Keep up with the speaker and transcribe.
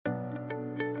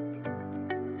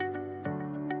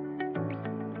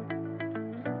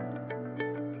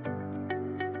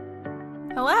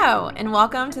Hello, and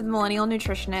welcome to the Millennial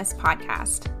Nutritionist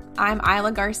Podcast. I'm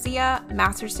Isla Garcia,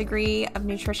 master's degree of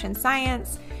nutrition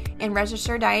science and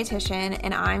registered dietitian,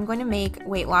 and I'm going to make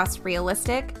weight loss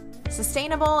realistic,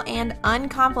 sustainable, and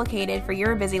uncomplicated for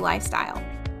your busy lifestyle.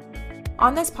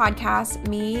 On this podcast,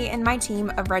 me and my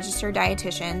team of registered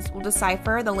dietitians will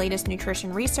decipher the latest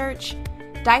nutrition research,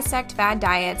 dissect fad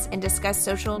diets, and discuss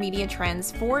social media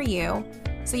trends for you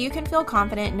so you can feel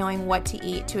confident knowing what to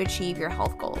eat to achieve your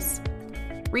health goals.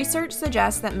 Research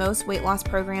suggests that most weight loss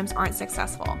programs aren't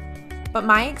successful, but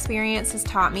my experience has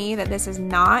taught me that this is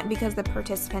not because the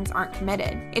participants aren't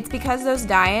committed. It's because those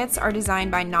diets are designed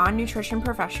by non-nutrition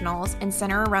professionals and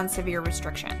center around severe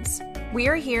restrictions. We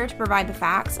are here to provide the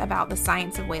facts about the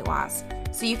science of weight loss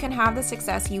so you can have the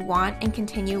success you want and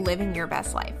continue living your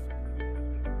best life.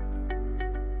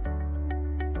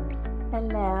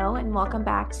 Hello, and welcome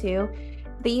back to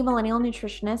the Millennial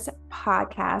Nutritionist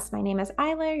Podcast. My name is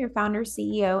Isla, your founder,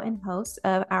 CEO, and host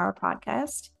of our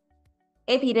podcast.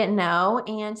 If you didn't know,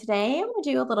 and today I'm going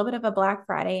to do a little bit of a Black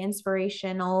Friday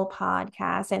inspirational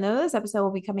podcast. I know this episode will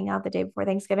be coming out the day before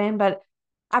Thanksgiving, but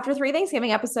after 3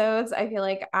 Thanksgiving episodes, I feel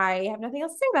like I have nothing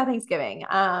else to say about Thanksgiving.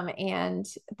 And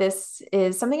this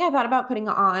is something I thought about putting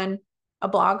on a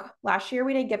blog. Last year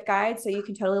we did gift guides, so you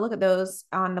can totally look at those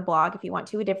on the blog if you want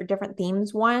to, with different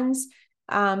themes ones.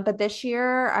 But this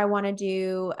year I want to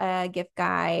do a gift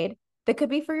guide that could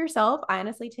be for yourself. I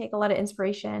honestly take a lot of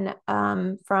inspiration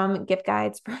from gift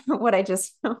guides for what I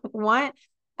just want.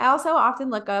 I also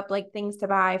often look up like things to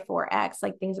buy for X,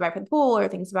 like things to buy for the pool or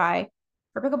things to buy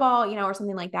for pickleball, or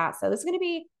something like that. So this is going to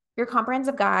be your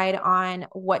comprehensive guide on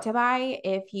what to buy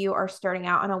if you are starting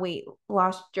out on a weight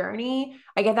loss journey.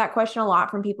 I get that question a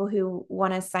lot from people who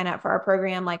want to sign up for our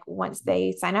program. Like once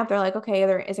they sign up, they're like, okay,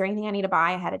 is there anything I need to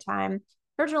buy ahead of time?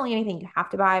 There's really anything you have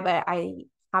to buy, but I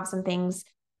have some things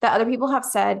that other people have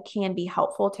said can be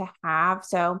helpful to have.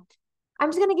 So I'm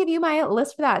just going to give you my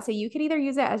list for that. So you could either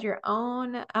use it as your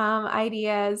own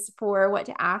ideas for what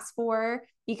to ask for.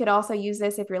 You could also use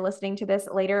this if you're listening to this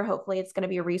later. Hopefully it's going to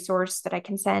be a resource that I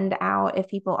can send out if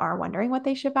people are wondering what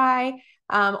they should buy.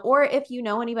 Or if you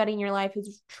know anybody in your life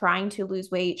who's trying to lose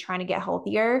weight, trying to get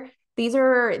healthier. These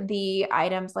are the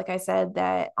items, like I said,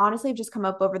 that honestly have just come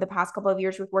up over the past couple of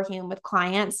years with working with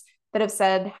clients that have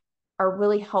said are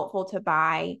really helpful to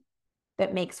buy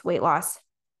that makes weight loss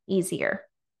easier.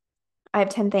 I have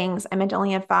 10 things. I meant to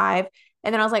only have 5.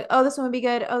 And then I was like, oh, this one would be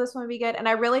good. Oh, this one would be good. And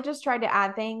I really just tried to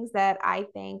add things that I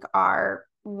think are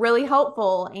really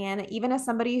helpful. And even as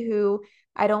somebody who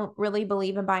I don't really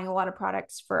believe in buying a lot of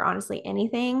products for honestly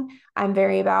anything, I'm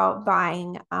very about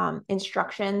buying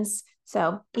instructions.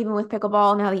 So even with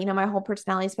pickleball, now that you know my whole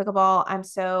personality is pickleball, I'm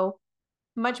so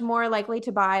much more likely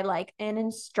to buy like an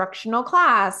instructional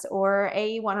class or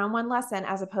a one-on-one lesson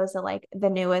as opposed to like the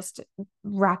newest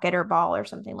racket or ball or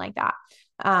something like that.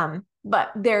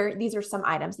 But these are some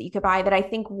items that you could buy that I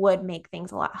think would make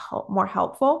things a lot more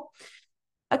helpful.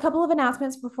 A couple of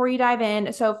announcements before you dive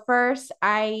in. So first,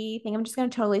 I think I'm just going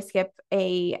to totally skip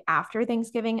a after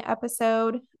Thanksgiving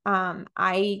episode.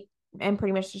 I am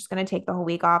pretty much just going to take the whole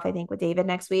week off, I think, with David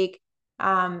next week.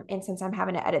 And since I'm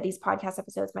having to edit these podcast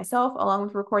episodes myself, along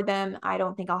with record them, I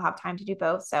don't think I'll have time to do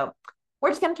both. So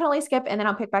we're just going to totally skip, and then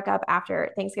I'll pick back up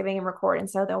after Thanksgiving and record. And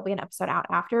so there'll be an episode out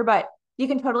after, but you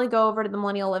can totally go over to the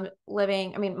Millennial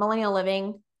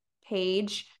Living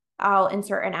page. I'll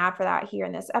insert an ad for that here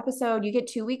in this episode. You get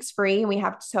 2 weeks free, and we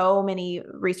have so many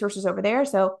resources over there.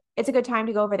 So it's a good time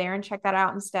to go over there and check that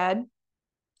out instead.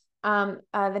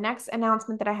 The next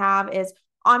announcement that I have is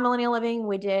on Millennial Living,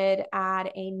 we did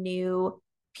add a new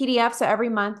PDF. So every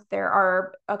month there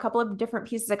are a couple of different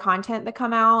pieces of content that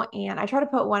come out, and I try to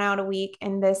put one out a week.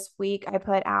 And this week I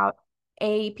put out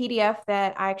a PDF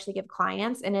that I actually give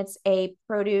clients, and it's a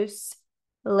produce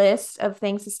list of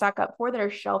things to stock up for that are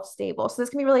shelf stable. So this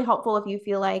can be really helpful if you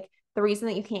feel like the reason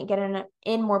that you can't get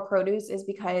in more produce is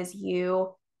because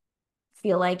you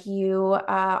feel like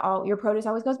all your produce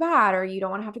always goes bad, or you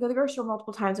don't want to have to go to the grocery store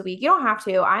multiple times a week. You don't have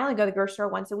to. I only go to the grocery store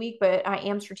once a week, but I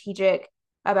am strategic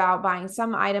about buying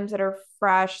some items that are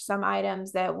fresh, some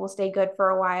items that will stay good for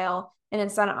a while, and then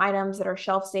some items that are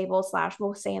shelf stable /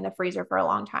 will stay in the freezer for a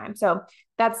long time. So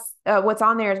that's what's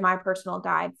on there is my personal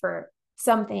guide for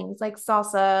some things like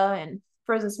salsa and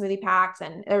frozen smoothie packs.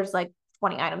 And there's like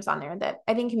 20 items on there that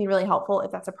I think can be really helpful if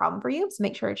that's a problem for you. So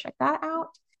make sure to check that out.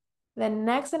 The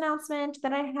next announcement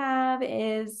that I have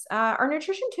is our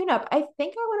nutrition tune-up. I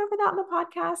think I went over that on the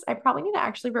podcast. I probably need to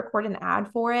actually record an ad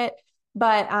for it.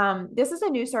 But this is a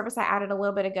new service I added a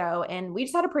little bit ago. And we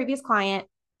just had a previous client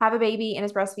have a baby and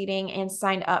is breastfeeding and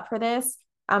signed up for this.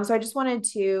 So I just wanted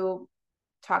to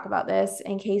talk about this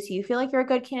in case you feel like you're a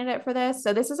good candidate for this.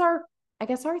 So this is our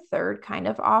third kind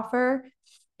of offer.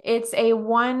 It's a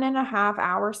 1.5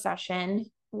 hour session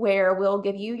where we'll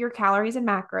give you your calories and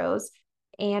macros,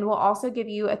 and we'll also give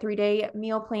you a 3-day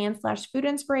meal plan / food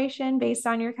inspiration based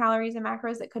on your calories and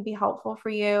macros that could be helpful for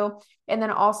you. And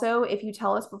then also, if you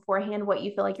tell us beforehand what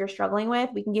you feel like you're struggling with,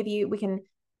 we can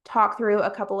talk through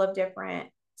a couple of different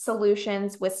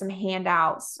solutions with some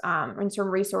handouts and some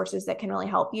resources that can really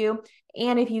help you.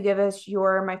 And if you give us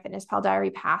your MyFitnessPal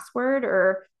Diary password,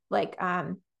 or like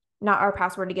not our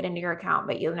password to get into your account,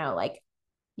 but like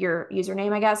your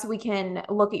username, I guess, we can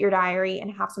look at your diary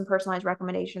and have some personalized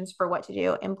recommendations for what to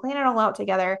do and plan it all out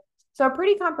together. So a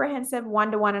pretty comprehensive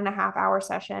 1 to 1.5 hour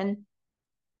session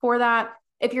for that.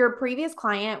 If you're a previous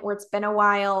client where it's been a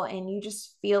while and you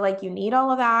just feel like you need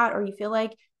all of that, or you feel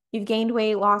like you've gained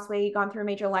weight, lost weight, gone through a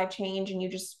major life change, and you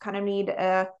just kind of need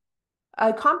a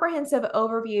comprehensive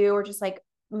overview or just like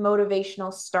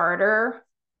motivational starter,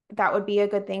 that would be a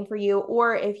good thing for you.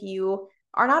 Or if you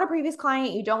are not a previous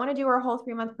client, you don't want to do our whole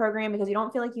 3-month program because you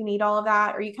don't feel like you need all of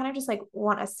that, or you kind of just like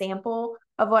want a sample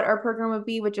of what our program would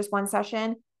be with just one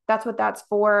session, that's what that's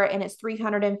for. And it's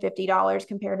 $350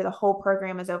 compared to the whole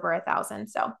program is over $1,000.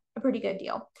 So a pretty good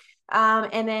deal.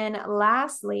 And then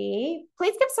lastly,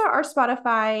 please give our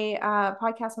Spotify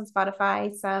podcast on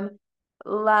Spotify some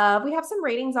love. We have some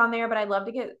ratings on there, but I'd love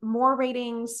to get more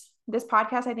ratings. This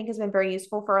podcast, I think, has been very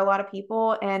useful for a lot of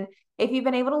people. And if you've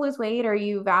been able to lose weight or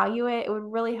you value it, it would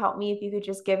really help me if you could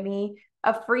just give me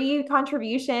a free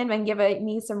contribution and give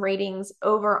me some ratings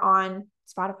over on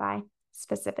Spotify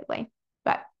specifically.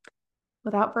 But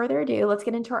without further ado, let's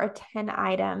get into our 10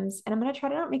 items. And I'm going to try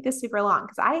to not make this super long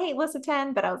because I hate lists of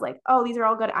 10, but I was like, oh, these are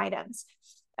all good items.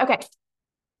 Okay.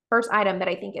 First item that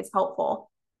I think is helpful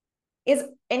is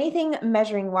anything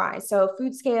measuring wise. So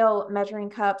food scale, measuring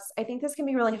cups. I think this can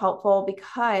be really helpful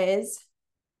because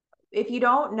if you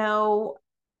don't know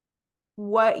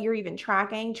what you're even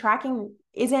tracking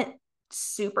isn't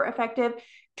super effective.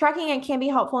 Tracking it can be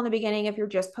helpful in the beginning if you're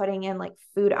just putting in like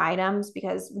food items,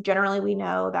 because generally we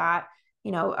know that,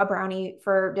 a brownie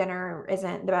for dinner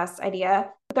isn't the best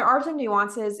idea. But there are some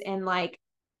nuances in like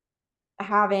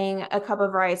having a cup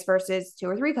of rice versus 2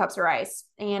 or 3 cups of rice.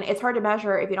 And it's hard to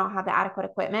measure if you don't have the adequate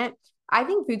equipment. I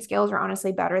think food scales are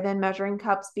honestly better than measuring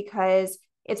cups because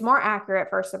it's more accurate,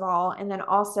 first of all. And then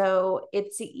also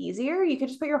it's easier. You could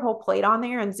just put your whole plate on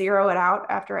there and zero it out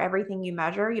after everything you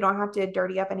measure. You don't have to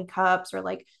dirty up any cups or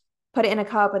like put it in a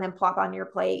cup and then plop on your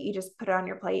plate. You just put it on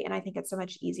your plate. And I think it's so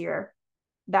much easier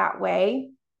that way.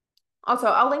 Also,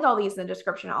 I'll link all these in the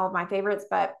description, all of my favorites,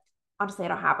 but honestly, I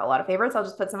don't have a lot of favorites. I'll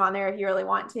just put some on there if you really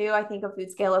want to. I think a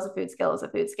food scale is a food scale is a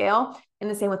food scale, and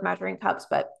the same with measuring cups.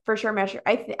 But for sure,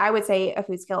 I would say a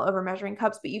food scale over measuring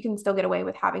cups, but you can still get away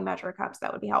with having measure cups.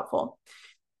 That would be helpful.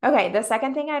 Okay, the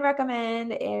second thing I'd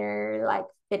recommend are like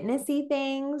fitnessy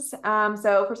things.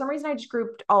 So for some reason, I just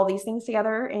grouped all these things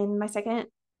together in my second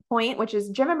point, which is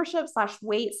gym membership /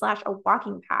 weight / a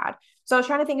walking pad. So I was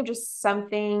trying to think of just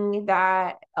something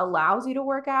that allows you to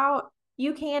work out.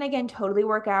 You can, again, totally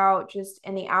work out just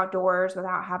in the outdoors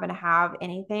without having to have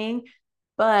anything.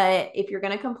 But if you're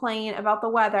going to complain about the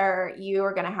weather, you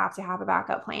are going to have a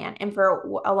backup plan. And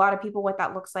for a lot of people, what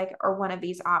that looks like are one of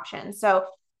these options. So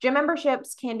gym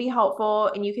memberships can be helpful,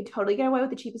 and you could totally get away with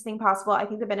the cheapest thing possible. I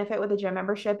think the benefit with a gym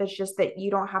membership is just that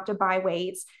you don't have to buy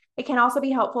weights. It can also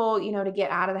be helpful, to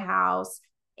get out of the house.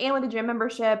 And with a gym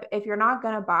membership, if you're not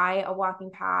going to buy a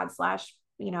walking pad /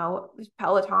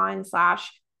 Peloton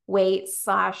 / weights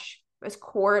 /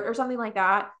 court or something like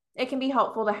that, it can be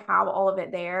helpful to have all of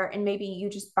it there. And maybe you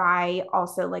just buy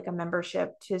also like a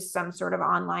membership to some sort of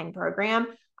online program.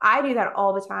 I do that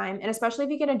all the time. And especially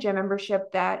if you get a gym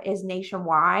membership that is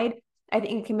nationwide, I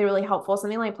think it can be really helpful.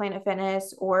 Something like Planet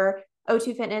Fitness or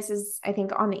O2 Fitness is, I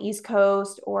think, on the East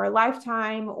Coast, or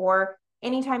Lifetime or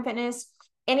Anytime Fitness.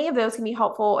 Any of those can be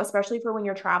helpful, especially for when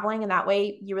you're traveling. And that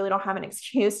way you really don't have an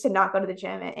excuse to not go to the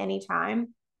gym at any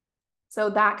time. So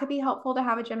that could be helpful to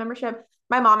have a gym membership.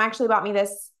 My mom actually bought me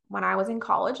this when I was in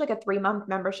college, like a 3-month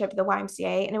membership to the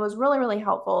YMCA. And it was really, really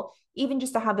helpful, even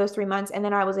just to have those 3 months. And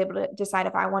then I was able to decide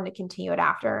if I wanted to continue it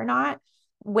after or not.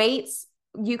 Weights,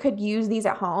 you could use these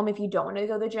at home if you don't want to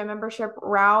go the gym membership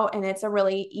route. And it's a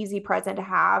really easy present to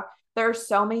have. There are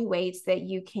so many weights that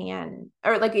you can,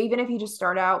 or like, even if you just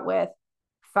start out with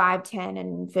 5, 10,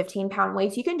 and 15-pound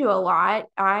weights, you can do a lot.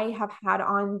 I have had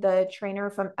on the trainer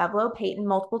from Evlo, Peyton,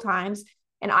 multiple times,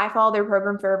 and I followed their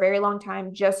program for a very long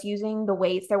time, just using the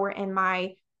weights that were in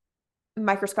my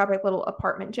microscopic little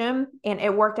apartment gym. And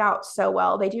it worked out so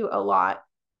well. They do a lot.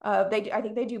 I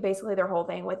think they do basically their whole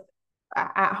thing with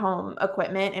at home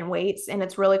equipment and weights. And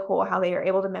it's really cool how they are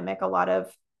able to mimic a lot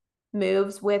of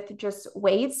moves with just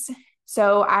weights.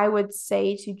 So I would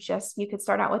say you could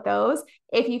start out with those.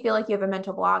 If you feel like you have a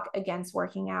mental block against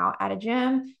working out at a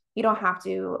gym, you don't have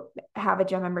to have a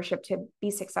gym membership to be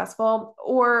successful,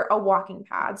 or a walking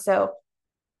pad. So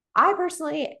I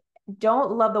personally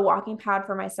don't love the walking pad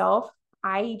for myself.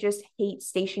 I just hate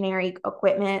stationary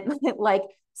equipment like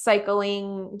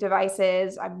cycling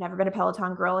devices. I've never been a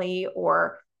Peloton girly,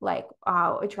 or like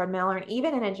a treadmill, or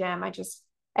even in a gym. I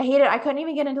hate it. I couldn't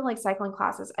even get into like cycling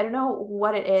classes. I don't know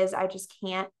what it is. I just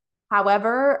can't.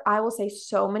 However, I will say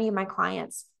so many of my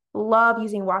clients love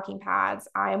using walking pads.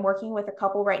 I am working with a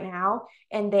couple right now,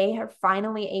 and they are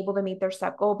finally able to meet their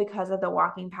step goal because of the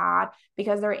walking pad,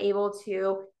 because they're able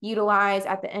to utilize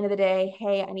at the end of the day,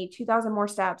 hey, I need 2,000 more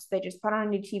steps. They just put on a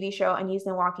new TV show and use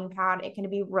the walking pad. It can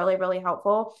be really, really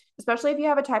helpful, especially if you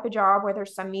have a type of job where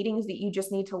there's some meetings that you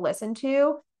just need to listen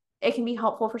to. It can be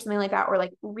helpful for something like that, or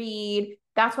like read.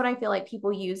 That's when I feel like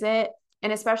people use it.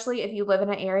 And especially if you live in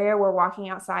an area where walking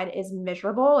outside is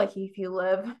miserable, like if you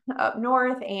live up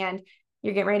north and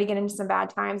you're getting ready to get into some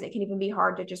bad times, it can even be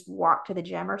hard to just walk to the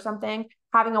gym or something.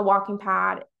 Having a walking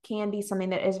pad can be something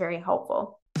that is very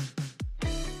helpful.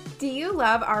 Do you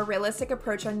love our realistic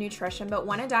approach on nutrition but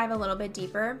want to dive a little bit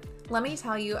deeper? Let me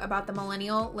tell you about the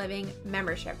Millennial Living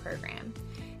Membership Program.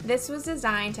 This was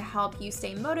designed to help you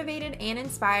stay motivated and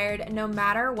inspired no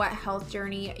matter what health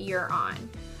journey you're on.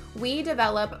 We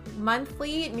develop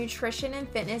monthly nutrition and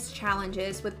fitness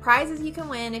challenges with prizes you can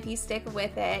win if you stick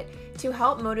with it to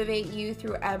help motivate you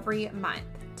through every month.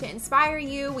 To inspire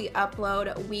you, we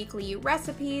upload weekly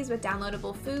recipes with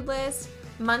downloadable food lists,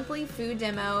 monthly food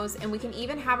demos, and we can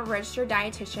even have a registered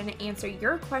dietitian answer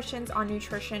your questions on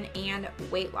nutrition and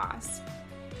weight loss.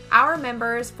 Our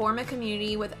members form a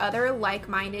community with other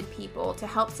like-minded people to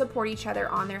help support each other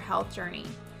on their health journey.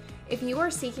 If you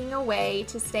are seeking a way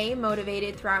to stay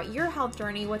motivated throughout your health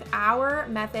journey with our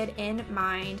method in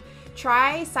mind,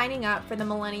 try signing up for the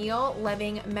Millennial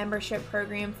Living Membership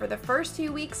Program for the first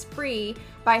 2 weeks free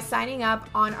by signing up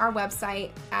on our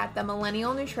website at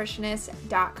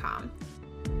themillennialnutritionist.com.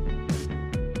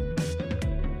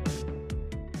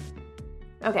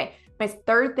 Okay, my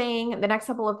third thing, the next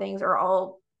couple of things are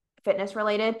all fitness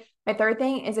related. My third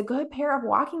thing is a good pair of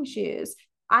walking shoes.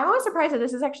 I'm always surprised that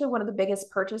this is actually one of the biggest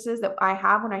purchases that I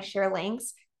have when I share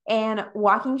links, and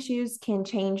walking shoes can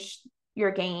change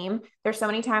your game. There's so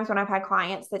many times when I've had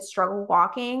clients that struggle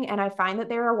walking, and I find that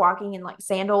they are walking in like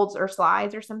sandals or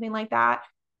slides or something like that.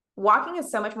 Walking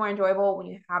is so much more enjoyable when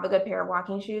you have a good pair of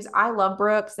walking shoes. I love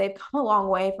Brooks. They've come a long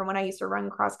way from when I used to run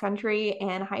cross country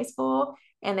in high school,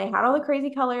 and they had all the crazy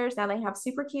colors. Now they have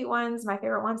super cute ones. My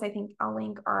favorite ones, I think I'll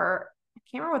link, are, I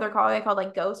can't remember what they're called. They're called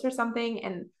like Ghost or something.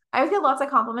 And I always get lots of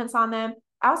compliments on them.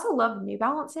 I also love New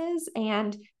Balances,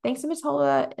 and thanks to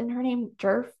Matilda and her name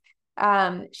Jerf.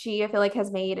 She, I feel like,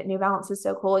 has made New Balances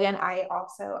so cool again. I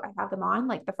have them on,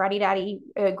 like the Freddy Daddy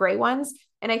gray ones,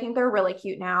 and I think they're really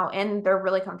cute now, and they're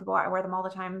really comfortable. I wear them all the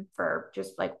time for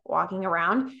just like walking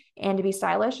around and to be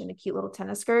stylish, and a cute little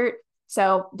tennis skirt.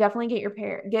 So definitely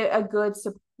get a good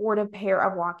supportive pair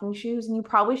of walking shoes, and you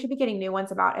probably should be getting new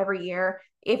ones about every year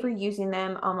if you're using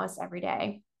them almost every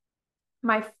day.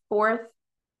 My fourth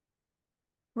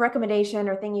recommendation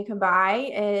or thing you can buy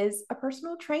is a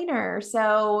personal trainer.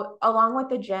 So along with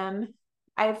the gym,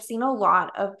 I've seen a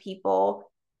lot of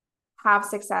people have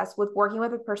success with working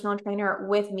with a personal trainer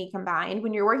with me combined.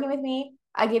 When you're working with me,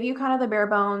 I give you kind of the bare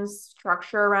bones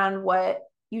structure around what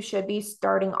you should be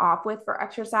starting off with for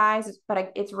exercise,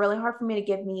 but it's really hard for me to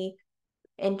give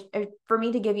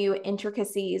you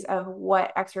intricacies of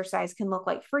what exercise can look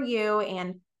like for you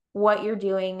and what you're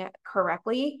doing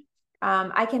correctly.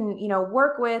 I can,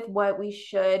 work with what we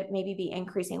should maybe be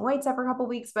increasing weights every couple of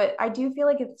weeks, but I do feel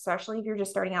like, especially if you're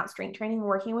just starting out strength training,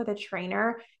 working with a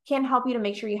trainer can help you to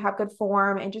make sure you have good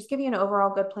form and just give you an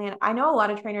overall good plan. I know a lot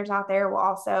of trainers out there will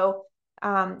also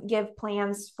give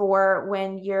plans for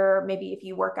when maybe if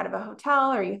you work out of a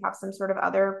hotel or you have some sort of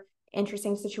other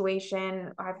interesting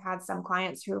situation. I've had some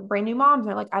clients who are brand new moms.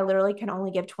 They're like, I literally can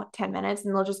only give 10 minutes,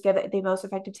 and they'll just give it the most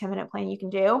effective 10-minute plan you can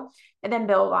do and then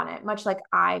build on it. Much like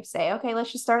I say, okay,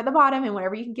 let's just start at the bottom, and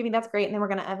whatever you can give me, that's great. And then we're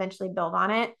going to eventually build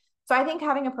on it. So I think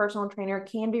having a personal trainer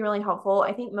can be really helpful.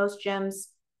 I think most gyms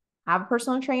have a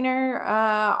personal trainer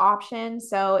option.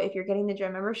 So if you're getting the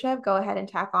gym membership, go ahead and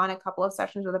tack on a couple of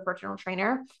sessions with a personal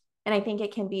trainer. And I think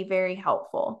it can be very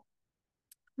helpful.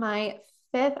 My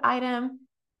fifth item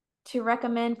to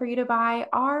recommend for you to buy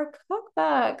are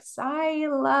cookbooks. I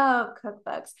love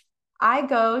cookbooks. I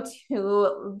go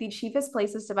to the cheapest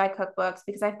places to buy cookbooks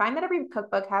because I find that every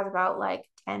cookbook has about like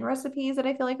 10 recipes that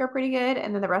I feel like are pretty good.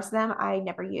 And then the rest of them I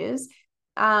never use.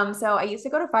 So I used to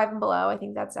go to Five and Below. I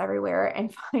think that's everywhere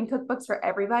and find cookbooks for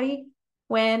everybody.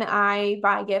 When I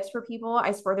buy gifts for people,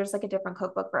 I swear there's like a different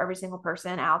cookbook for every single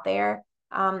person out there.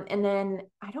 And then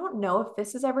I don't know if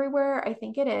this is everywhere. I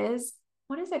think it is.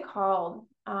 What is it called?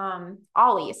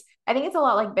 Ollie's. I think it's a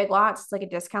lot like Big Lots. It's like a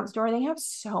discount store. They have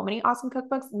so many awesome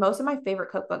cookbooks. Most of my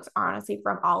favorite cookbooks are honestly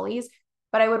from Ollie's,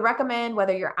 but I would recommend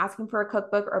whether you're asking for a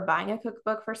cookbook or buying a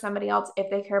cookbook for somebody else, if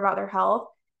they care about their health,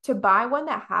 to buy one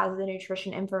that has the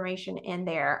nutrition information in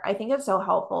there. I think it's so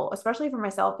helpful, especially for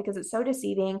myself, because it's so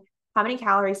deceiving how many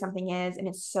calories something is. And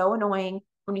it's so annoying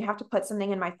when you have to put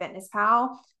something in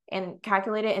MyFitnessPal and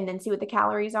calculate it and then see what the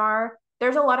calories are.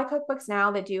 There's a lot of cookbooks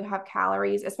now that do have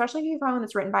calories, especially if you find one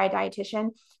that's written by a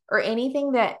dietitian or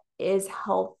anything that is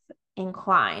health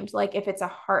inclined. Like if it's a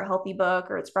heart healthy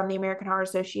book or it's from the American Heart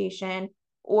Association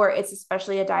or it's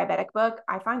especially a diabetic book,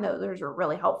 I find those are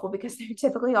really helpful because they're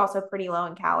typically also pretty low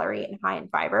in calorie and high in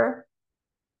fiber.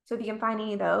 So if you can find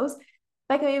any of those,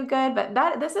 that could be good.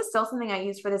 But this is still something I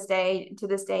use for this day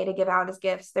to give out as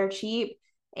gifts. They're cheap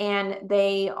and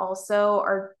they also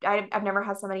are, I've never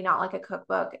had somebody not like a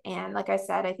cookbook. And like I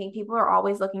said, I think people are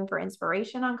always looking for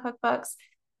inspiration on cookbooks.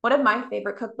 One of my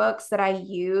favorite cookbooks that I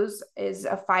use is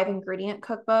a 5-ingredient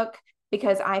cookbook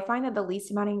because I find that the least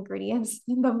amount of ingredients,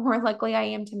 the more likely I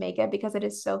am to make it because it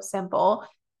is so simple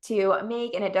to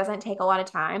make and it doesn't take a lot of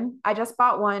time. I just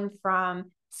bought one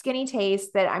from Skinny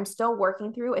Taste that I'm still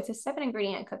working through. It's a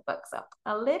 7-ingredient cookbook, so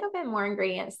a little bit more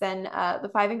ingredients than the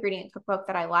 5-ingredient cookbook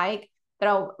that I like, that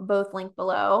I'll both link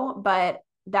below. But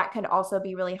that could also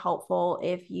be really helpful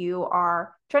if you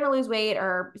are trying to lose weight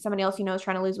or somebody else you know is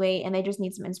trying to lose weight and they just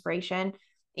need some inspiration.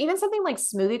 Even something like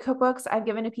smoothie cookbooks I've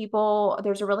given to people.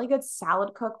 There's a really good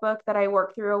salad cookbook that I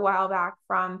worked through a while back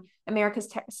from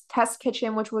America's Test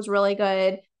Kitchen, which was really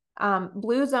good.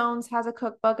 Blue Zones has a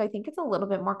cookbook. I think it's a little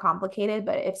bit more complicated,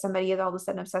 but if somebody is all of a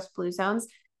sudden obsessed with Blue Zones,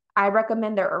 I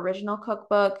recommend their original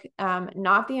cookbook,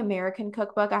 not the American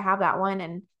cookbook. I have that one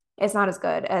and it's not as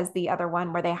good as the other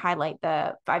one where they highlight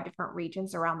the 5 different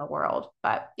regions around the world.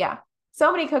 But yeah,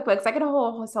 so many cookbooks. I could a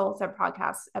whole separate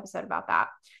podcast episode about that.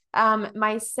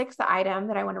 My 6th item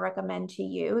that I want to recommend to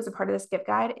you as a part of this gift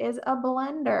guide is a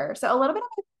blender. So a little bit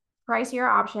of pricier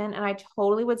option, and I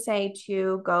totally would say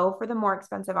to go for the more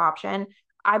expensive option.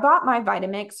 I bought my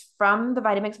Vitamix from the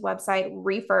Vitamix website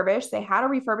refurbished. They had a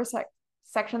refurbished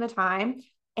section at the time,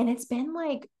 and it's been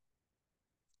like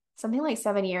something like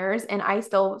 7 years, and I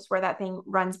still swear that thing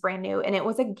runs brand new. And it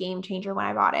was a game changer when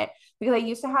I bought it because I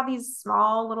used to have these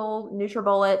small little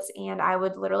NutriBullets, and I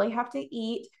would literally have to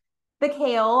eat the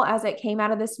kale as it came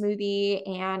out of the smoothie,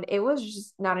 and it was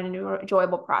just not an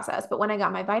enjoyable process. But when I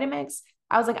got my Vitamix,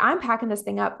 I was like, I'm packing this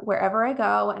thing up wherever I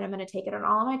go, and I'm going to take it on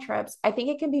all of my trips. I think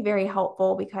it can be very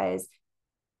helpful because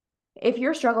if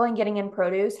you're struggling getting in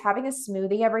produce, having a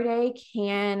smoothie every day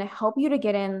can help you to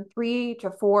get in 3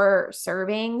 to 4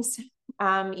 servings.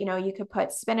 You could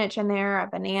put spinach in there, a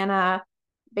banana,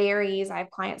 berries. I have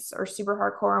clients who are super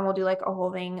hardcore and we'll do like a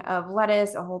whole thing of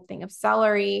lettuce, a whole thing of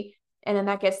celery. And then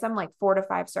that gets them like 4 to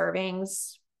 5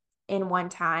 servings in one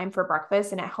time for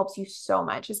breakfast. And it helps you so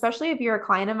much, especially if you're a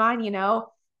client of mine,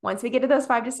 once we get to those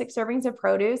 5 to 6 servings of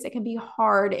produce, it can be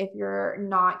hard if you're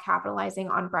not capitalizing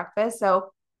on breakfast.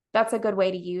 So that's a good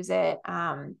way to use it.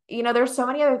 There's so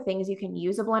many other things you can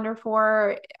use a blender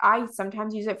for. I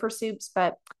sometimes use it for soups,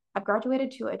 but I've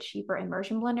graduated to a cheaper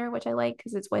immersion blender, which I like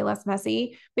because it's way less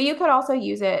messy. But you could also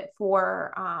use it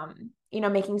for,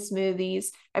 making smoothies.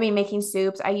 Making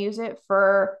soups. I use it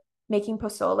for making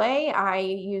pozole. I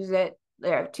use it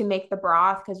to make the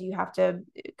broth because you have to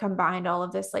combine all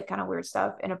of this like kind of weird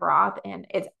stuff in a broth, and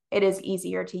it is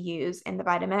easier to use in the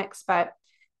Vitamix. But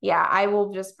yeah, I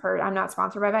will I'm not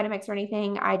sponsored by Vitamix or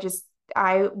anything. I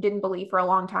didn't believe for a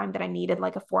long time that I needed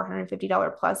like a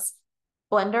 $450 plus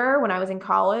blender when I was in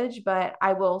college, but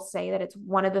I will say that it's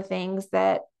one of the things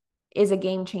that is a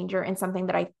game changer and something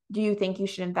that I do think you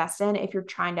should invest in if you're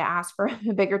trying to ask for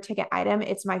a bigger ticket item.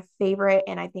 It's my favorite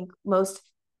and I think most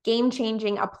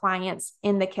game-changing appliance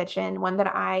in the kitchen. One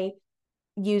that I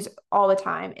use all the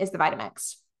time is the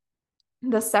Vitamix.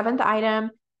 The 7th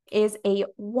item is a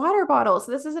water bottle.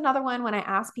 So this is another one when I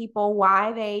ask people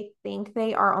why they think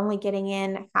they are only getting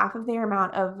in half of their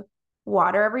amount of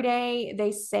water every day,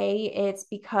 they say it's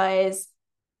because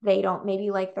they don't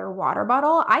maybe like their water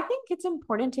bottle. I think it's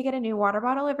important to get a new water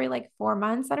bottle every like 4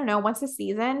 months. I don't know, once a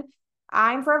season.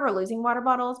 I'm forever losing water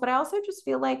bottles, but I also just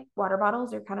feel like water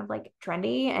bottles are kind of like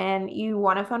trendy and you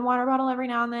want a fun water bottle every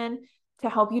now and then. to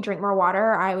help you drink more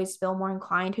water. I always feel more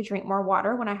inclined to drink more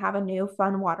water when I have a new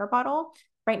fun water bottle.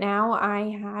 Right now,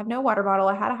 I have no water bottle.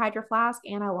 I had a Hydro Flask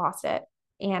and I lost it.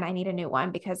 And I need a new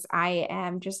one because I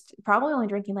am just probably only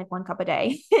drinking like 1 cup a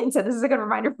day. And so this is a good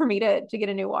reminder for me to get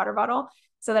a new water bottle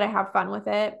so that I have fun with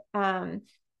it.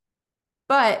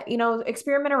 But,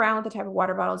 experiment around with the type of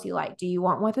water bottles you like. Do you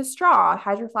want one with a straw?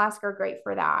 Hydro Flask are great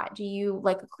for that. Do you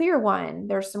like a clear one?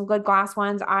 There's some good glass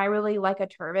ones. I really like a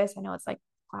Tervis. I know it's like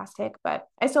plastic, but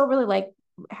I still really like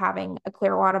having a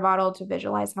clear water bottle to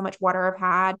visualize how much water I've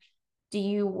had. Do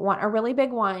you want a really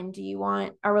big one? Do you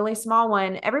want a really small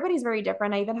one? Everybody's very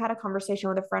different. I even had a conversation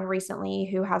with a friend recently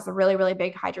who has a really, really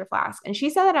big Hydro Flask. And she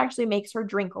said that actually makes her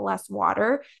drink less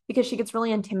water because she gets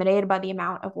really intimidated by the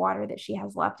amount of water that she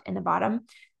has left in the bottom.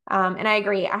 And I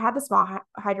agree. I had the small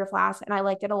Hydro Flask and I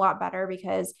liked it a lot better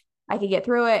because I could get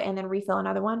through it and then refill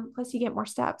another one. Plus, you get more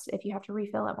steps if you have to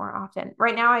refill it more often.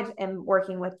 Right now, I am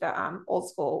working with the old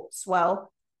school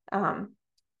Swell.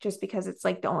 Just because it's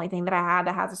like the only thing that I had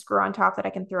that has a screw on top that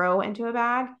I can throw into a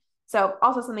bag. So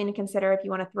also something to consider if you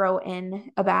want to throw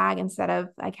in a bag instead of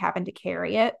like having to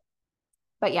carry it.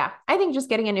 But yeah, I think just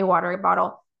getting a new water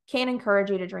bottle can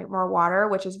encourage you to drink more water,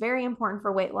 which is very important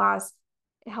for weight loss.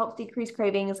 It helps decrease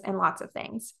cravings and lots of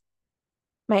things.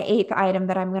 My 8th item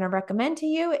that I'm going to recommend to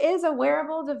you is a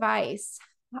wearable device.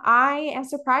 I am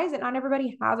surprised that not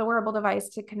everybody has a wearable device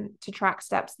to track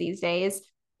steps these days.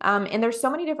 And there's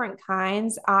so many different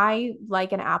kinds. I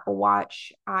like an Apple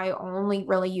Watch. I only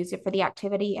really use it for the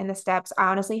activity and the steps. I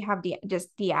honestly have just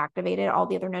deactivated all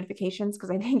the other notifications because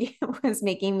I think it was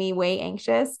making me way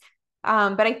anxious.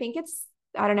 But I think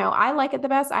I don't know, I like it the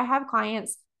best. I have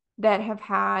clients that have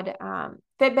had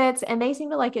Fitbits and they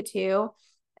seem to like it too.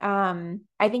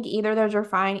 I think either those are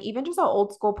fine. Even just an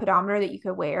old school pedometer that you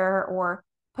could wear or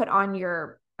put on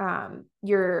your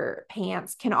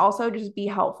pants can also just be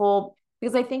helpful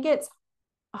because I think it's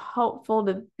helpful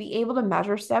to be able to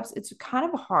measure steps. It's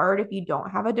kind of hard if you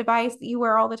don't have a device that you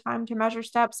wear all the time to measure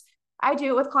steps. I do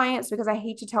it with clients because I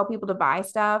hate to tell people to buy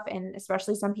stuff, and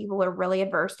especially some people are really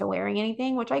adverse to wearing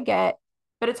anything, which I get,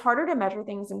 but it's harder to measure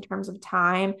things in terms of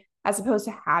time as opposed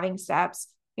to having steps.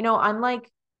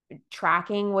 Unlike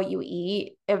tracking what you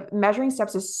eat, measuring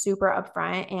steps is super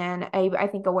upfront. And I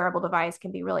think a wearable device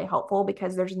can be really helpful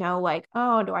because there's no like,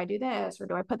 oh, do I do this or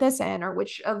do I put this in or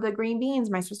which of the green beans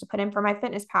am I supposed to put in for my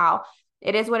Fitness Pal?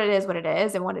 It is what it is, what it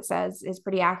is. And what it says is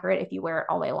pretty accurate if you wear it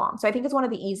all day long. So I think it's one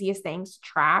of the easiest things to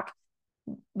track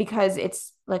because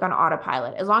it's like on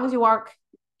autopilot. As long as you walk,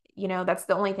 that's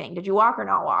the only thing. Did you walk or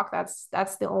not walk?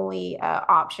 That's the only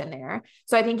option there.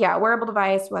 So I think, yeah, wearable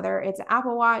device, whether it's an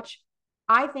Apple Watch,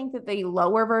 I think that the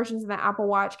lower versions of the Apple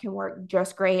Watch can work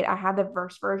just great. I had the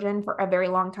Verse version for a very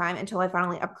long time until I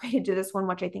finally upgraded to this one,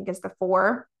 which I think is the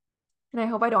 4. And I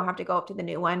hope I don't have to go up to the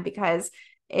new one because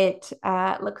it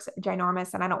looks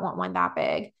ginormous and I don't want one that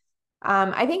big.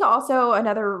 I think also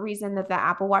another reason that the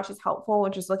Apple Watch is helpful,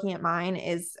 which is looking at mine,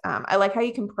 is I like how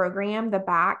you can program the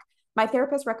back. My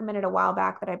therapist recommended a while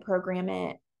back that I program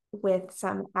it with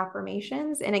some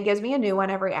affirmations, and it gives me a new one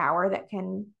every hour that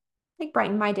can like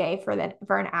brighten my day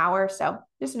for an hour. So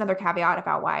just another caveat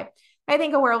about why I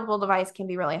think a wearable device can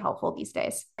be really helpful these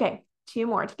days. Okay, 2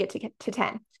 more to get to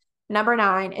 10. Number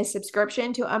 9 is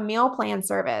subscription to a meal plan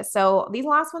service. So these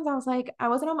last ones, I was like, I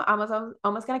was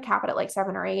almost going to cap it at like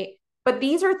 7 or 8. But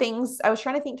these are things I was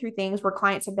trying to think through things where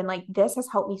clients have been like, this has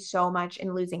helped me so much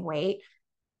in losing weight.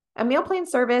 A meal plan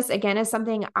service, again, is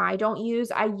something I don't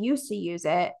use. I used to use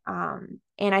it. And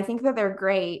I think that they're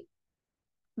great.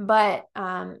 But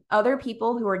other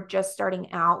people who are just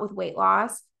starting out with weight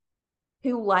loss,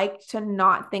 who like to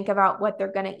not think about what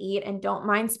they're going to eat and don't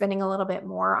mind spending a little bit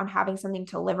more on having something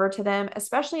delivered to them,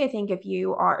 especially I think if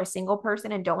you are a single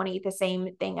person and don't want to eat the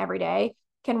same thing every day,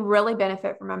 can really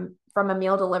benefit from a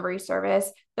meal delivery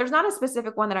service. There's not a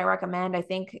specific one that I recommend. I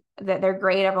think that they're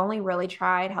great. I've only really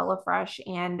tried HelloFresh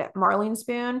and Marlene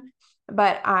Spoon,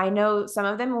 but I know some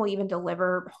of them will even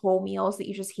deliver whole meals that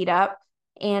you just heat up.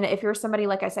 And if you're somebody,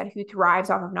 like I said, who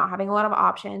thrives off of not having a lot of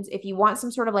options, if you want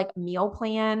some sort of like meal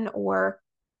plan or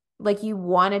like you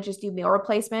want to just do meal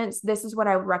replacements, this is what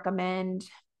I would recommend.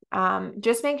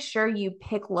 Just make sure you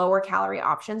pick lower calorie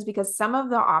options because some of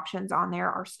the options on there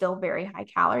are still very high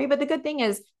calorie. But the good thing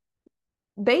is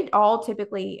they all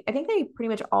typically, I think they pretty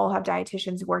much all have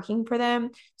dietitians working for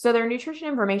them. So their nutrition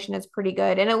information is pretty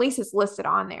good. And at least it's listed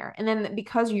on there. And then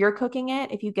because you're cooking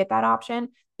it, if you get that option,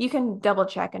 you can double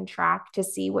check and track to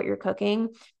see what you're cooking.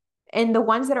 And the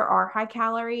ones that are high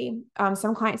calorie,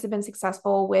 some clients have been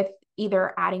successful with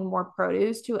either adding more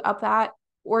produce to up that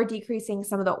or decreasing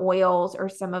some of the oils or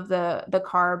some of the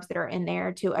carbs that are in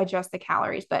there to adjust the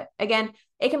calories. But again,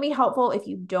 it can be helpful if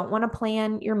you don't want to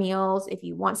plan your meals, if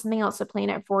you want something else to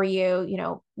plan it for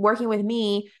you. Working with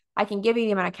me, I can give you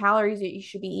the amount of calories that you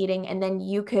should be eating, and then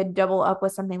you could double up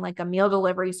with something like a meal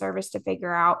delivery service to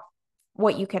figure out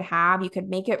what you could have. You could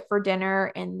make it for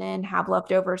dinner and then have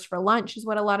leftovers for lunch, is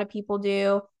what a lot of people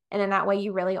do. And then that way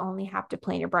you really only have to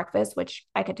plan your breakfast, which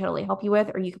I could totally help you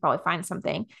with, or you could probably find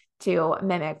something to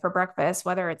mimic for breakfast,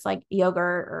 whether it's like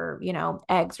yogurt or,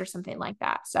 eggs or something like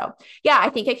that. So yeah, I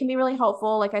think it can be really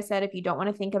helpful. Like I said, if you don't want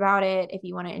to think about it, if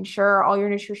you want to ensure all your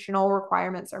nutritional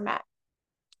requirements are met.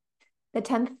 The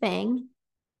 10th thing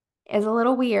is a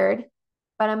little weird,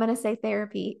 but I'm going to say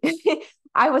therapy.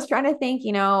 I was trying to think,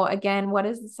 again, what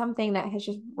is something that has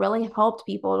just really helped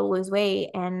people to lose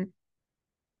weight? And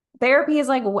therapy is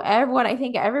like what I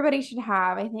think everybody should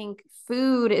have. I think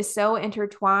food is so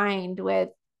intertwined with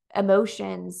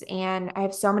emotions. And I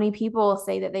have so many people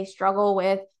say that they struggle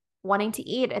with wanting to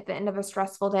eat at the end of a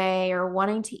stressful day, or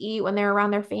wanting to eat when they're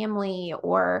around their family,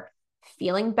 or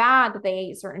feeling bad that they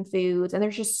ate certain foods. And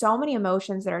there's just so many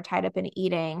emotions that are tied up in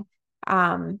eating,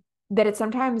 that it's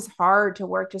sometimes hard to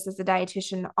work just as a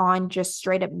dietitian on just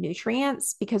straight up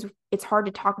nutrients, because it's hard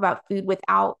to talk about food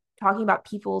without talking about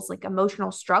people's like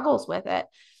emotional struggles with it.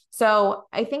 So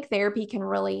I think therapy can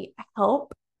really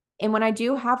help. And when I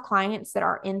do have clients that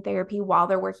are in therapy while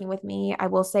they're working with me, I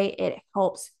will say it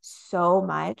helps so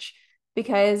much,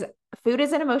 because food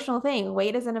is an emotional thing.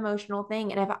 Weight is an emotional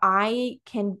thing. And if I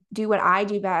can do what I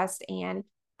do best and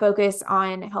focus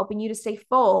on helping you to stay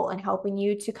full and helping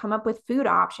you to come up with food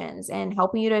options and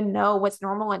helping you to know what's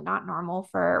normal and not normal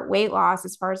for weight loss,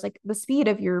 as far as like the speed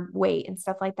of your weight and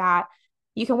stuff like that,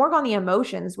 you can work on the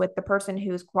emotions with the person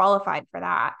who's qualified for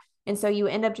that. And so you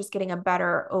end up just getting a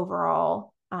better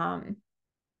overall, you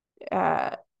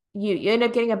end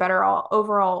up getting a better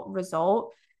overall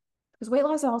result. Because weight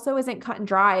loss also isn't cut and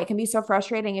dry. It can be so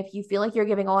frustrating if you feel like you're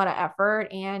giving a lot of effort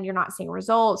and you're not seeing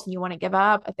results and you want to give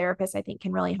up. A therapist, I think,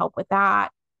 can really help with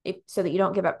that, so that you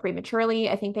don't give up prematurely.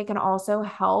 I think they can also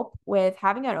help with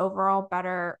having an overall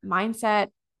better mindset,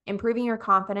 improving your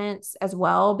confidence as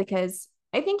well, because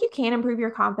I think you can improve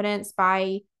your confidence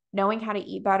by knowing how to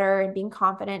eat better and being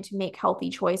confident to make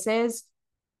healthy choices.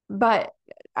 But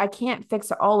I can't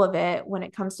fix all of it when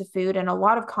it comes to food. And a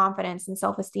lot of confidence and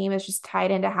self-esteem is just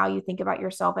tied into how you think about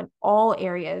yourself in all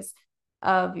areas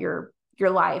of your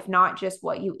life, not just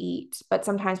what you eat. But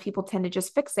sometimes people tend to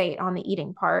just fixate on the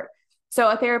eating part. So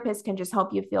a therapist can just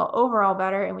help you feel overall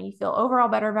better. And when you feel overall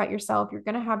better about yourself, you're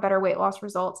going to have better weight loss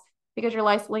results, because you're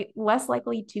less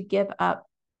likely to give up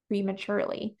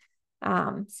prematurely.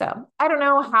 So I don't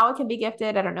know how it can be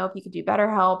gifted. I don't know if you could do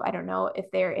better help. I don't know if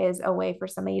there is a way for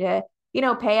somebody to,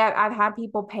 pay. I've had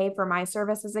people pay for my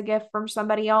service as a gift from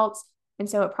somebody else. And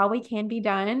so it probably can be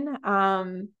done.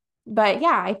 But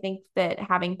yeah, I think that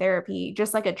having therapy,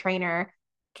 just like a trainer,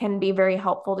 can be very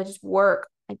helpful to just work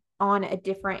on a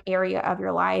different area of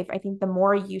your life. I think the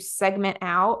more you segment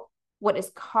out what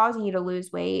is causing you to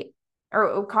lose weight,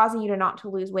 or causing you to not to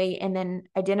lose weight, and then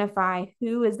identify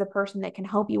who is the person that can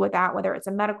help you with that, whether it's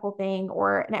a medical thing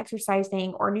or an exercise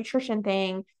thing or a nutrition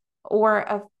thing or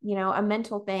a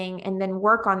mental thing, and then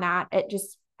work on that. It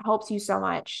just helps you so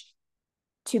much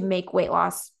to make weight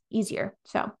loss easier.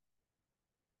 So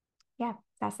yeah,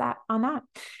 that's that on that.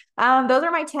 Those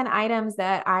are my 10 items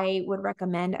that I would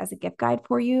recommend as a gift guide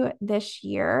for you this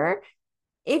year.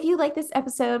 If you like this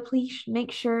episode, please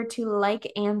make sure to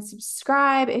like and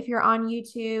subscribe. If you're on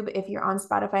YouTube, if you're on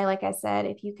Spotify, like I said,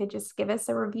 if you could just give us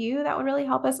a review, that would really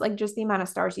help us. Like just the amount of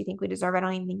stars you think we deserve. I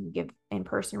don't even think you give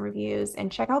in-person reviews.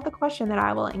 And check out the question that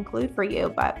I will include for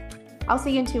you. But I'll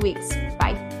see you in 2 weeks.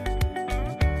 Bye.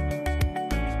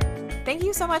 Thank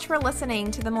you so much for listening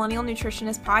to the Millennial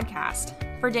Nutritionist Podcast.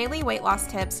 For daily weight loss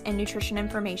tips and nutrition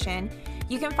information,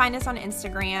 you can find us on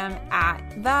Instagram at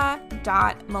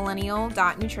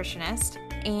the.millennial.nutritionist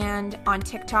and on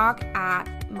TikTok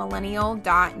at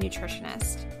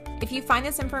millennial.nutritionist. If you find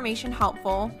this information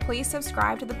helpful, please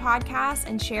subscribe to the podcast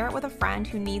and share it with a friend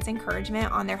who needs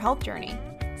encouragement on their health journey.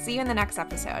 See you in the next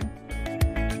episode.